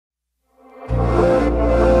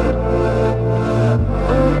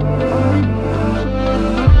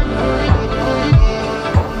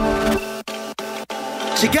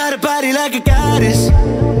got a body like a goddess,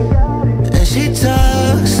 and she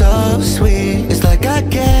talks so sweet. It's like I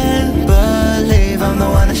can't believe I'm the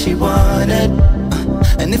one that she wanted.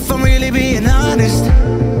 And if I'm really being honest,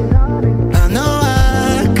 I know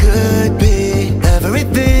I could be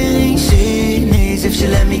everything she needs if she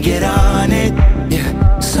let me get on it.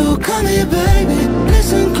 Yeah. So come here, baby,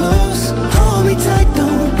 listen close, hold me tight,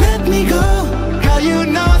 don't let me go. Girl, you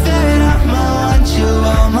know that I'ma want you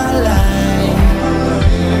all my life,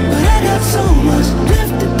 but I got so much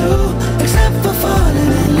left to do, except for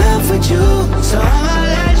falling in love with you. So I'ma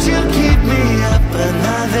let you keep me up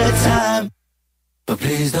another time, but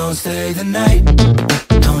please don't stay the night.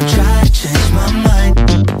 Don't try to change my mind,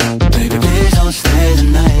 baby, please don't stay the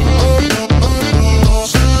night.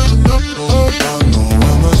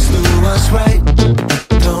 I must do what's right.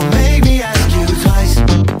 Don't make me ask you twice.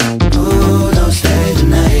 Ooh, don't stay the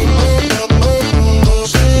night.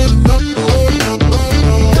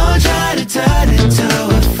 Don't try to turn it to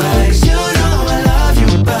a fight. You know I love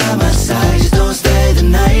you by my side. Just don't stay the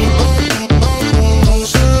night.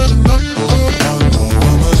 I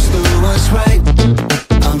must do what's right.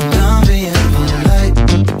 I'm done being polite.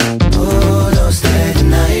 Ooh, don't stay the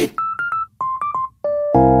night.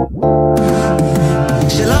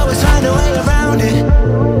 She'll always find a way around it.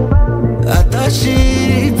 I thought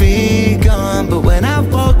she'd be gone, but when I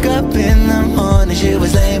woke up in the morning, she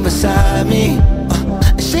was laying beside me.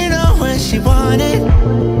 She know when she wanted,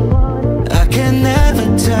 I can never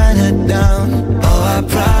turn her down. Oh, I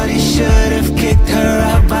probably should have kicked her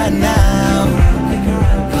out by now,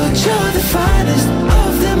 but you're the finest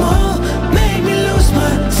of them all. Make me lose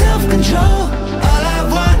my self-control. All I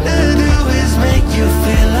wanna do is make you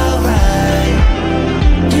feel alright.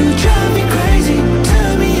 You drive me crazy,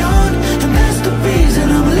 turn me on, and that's the reason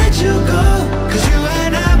I'ma let you go. Cause you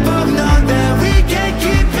and I both know that we can't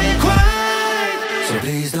keep it quiet. So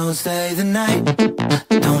please don't stay the night.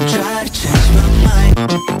 Don't try to change my mind.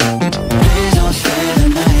 Please don't stay the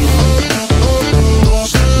night.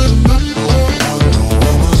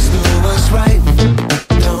 I must do what's right.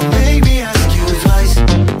 Don't make me ask you twice.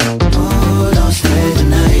 Oh, don't stay the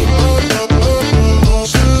night.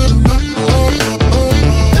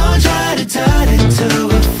 Don't try to turn it to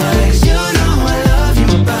a fight. You know I love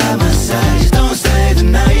you by my side. Just don't stay the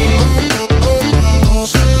night. I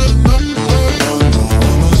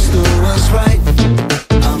must do what's right.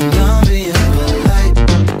 I'm done being polite.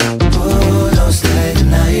 Oh, don't stay the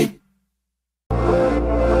night.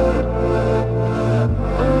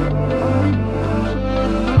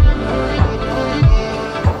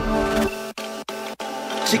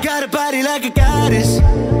 She got a body like a goddess,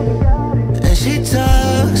 and she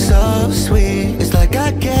talks so sweet. It's like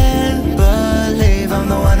I can't believe I'm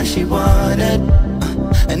the one that she wanted.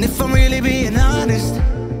 And if I'm really being honest,